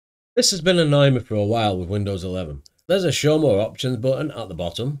This has been annoying me for a while with Windows 11. There's a show more options button at the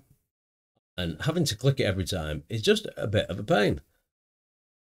bottom, and having to click it every time is just a bit of a pain.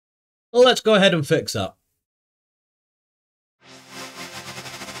 Well, let's go ahead and fix that.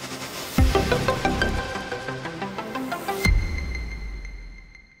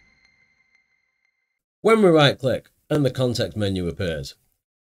 When we right click and the context menu appears,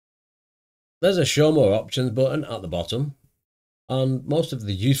 there's a show more options button at the bottom, and most of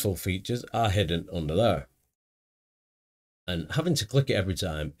the useful features are hidden under there. And having to click it every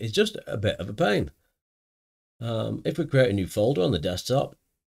time is just a bit of a pain. If we create a new folder on the desktop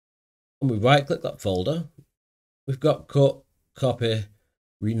and we right click that folder, we've got cut, copy,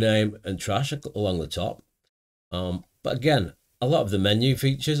 rename and trash along the top. But again, a lot of the menu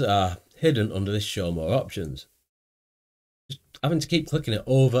features are hidden under this show more options. Just having to keep clicking it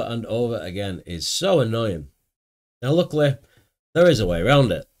over and over again is so annoying. Now luckily there is a way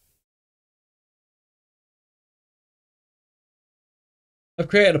around it. I've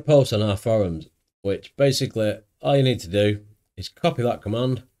created a post on our forums, which basically all you need to do is copy that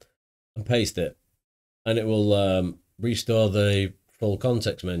command and paste it, and it will restore the full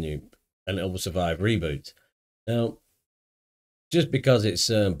context menu and it will survive reboot. Now, just because it's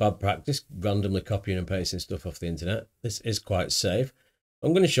bad practice randomly copying and pasting stuff off the internet, this is quite safe.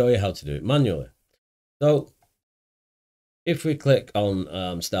 I'm going to show you how to do it manually. So if we click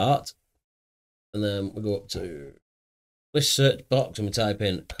on start, and then we go up to this search box and we type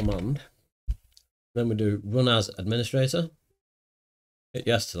in command, then we do run as administrator, hit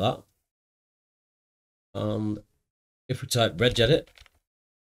yes to that, and if we type regedit, it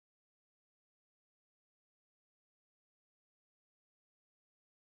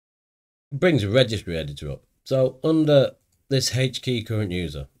brings a registry editor up. So under this H key current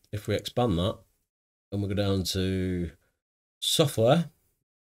user, if we expand that and we go down to software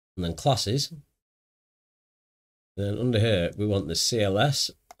and then classes, then under here we want the CLS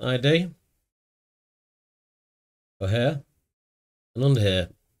ID. Go here, and under here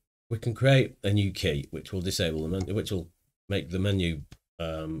we can create a new key which will disable the menu, which will make the menu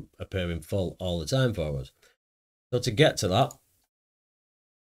appear in full all the time for us. So to get to that,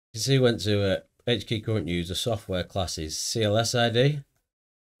 you see, we went to H key current user, software classes, CLS ID,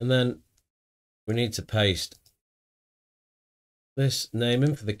 and then we need to paste this name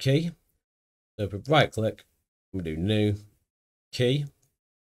in for the key. So if we right click, we do new key,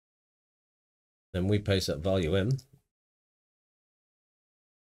 then we paste that value in.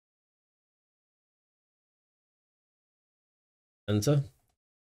 Enter.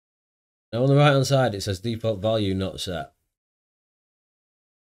 Now on the right hand side it says default value not set.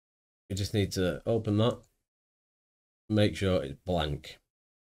 You just need to open that, make sure it's blank.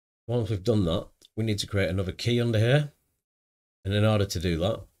 Once we've done that, we need to create another key under here, and in order to do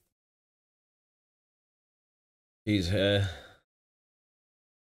that, keys here,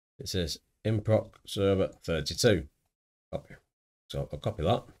 it says improc server 32. Copy. So I'll copy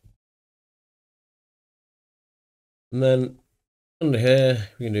that, and then under here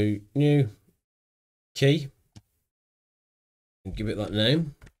we can do new key and give it that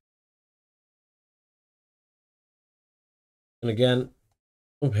name. And again,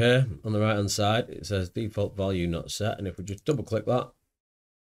 up here on the right hand side, it says default value not set. And if we just double click that,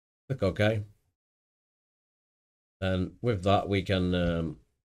 click OK. And with that, we can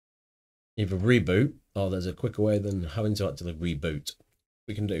either reboot, or there's a quicker way than having to actually reboot.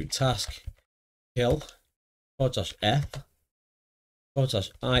 We can do task kill /f/im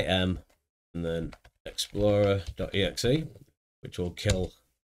and then explorer.exe, which will kill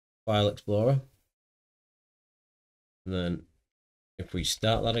File Explorer. And then if we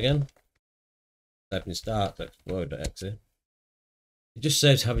start that again, type in start explorer.exe, it just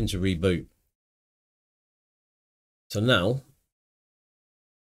saves having to reboot. So now,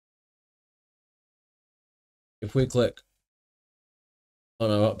 if we click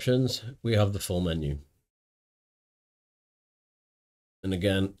on our options, we have the full menu. And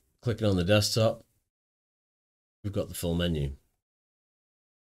again, clicking on the desktop, we've got the full menu.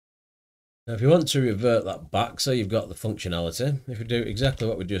 Now, if you want to revert that back so you've got the functionality, if we do exactly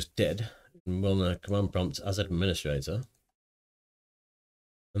what we just did and run a command prompt as administrator,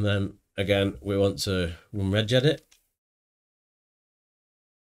 and then again we want to run regedit,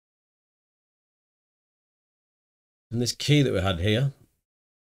 and this key that we had here,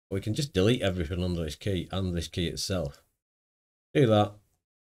 we can just delete everything under this key and this key itself. Do that.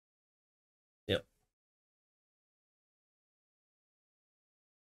 Yep.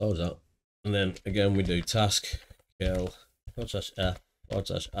 Close that. And then again we do task kill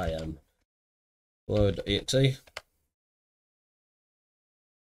 /f/im load.exe.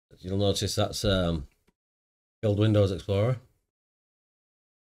 you'll notice that's killed Windows Explorer.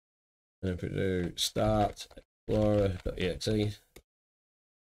 And if we do start explorer.exe,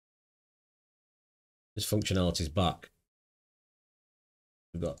 this functionality is back.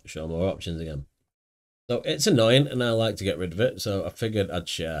 We've got to show more options again. So it's annoying and I like to get rid of it, so I figured I'd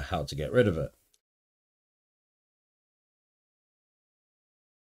share how to get rid of it.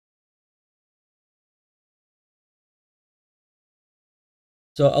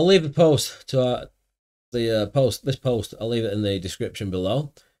 So I'll leave a post to this post, I'll leave it in the description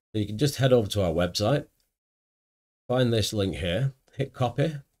below. So you can just head over to our website, find this link here, hit copy.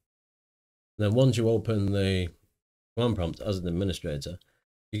 And then once you open the command prompt as an administrator,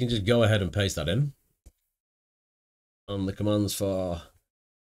 you can just go ahead and paste that in. And the commands for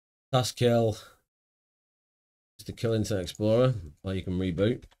task kill is to kill Internet Explorer, or you can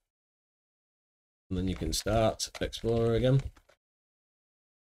reboot. And then you can start Explorer again.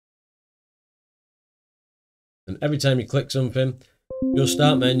 And every time you click something, your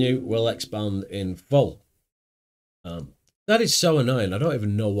start menu will expand in full. That is so annoying. I don't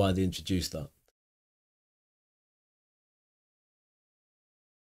even know why they introduced that.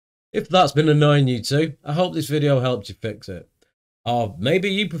 If that's been annoying you too, I hope this video helped you fix it. Or maybe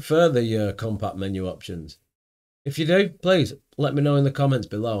you prefer the compact menu options. If you do, please let me know in the comments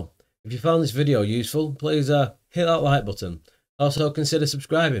below. If you found this video useful, please hit that like button. Also consider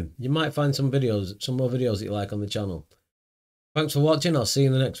subscribing. You might find some more videos that you like on the channel. Thanks for watching. I'll see you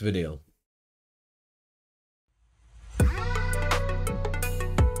in the next video.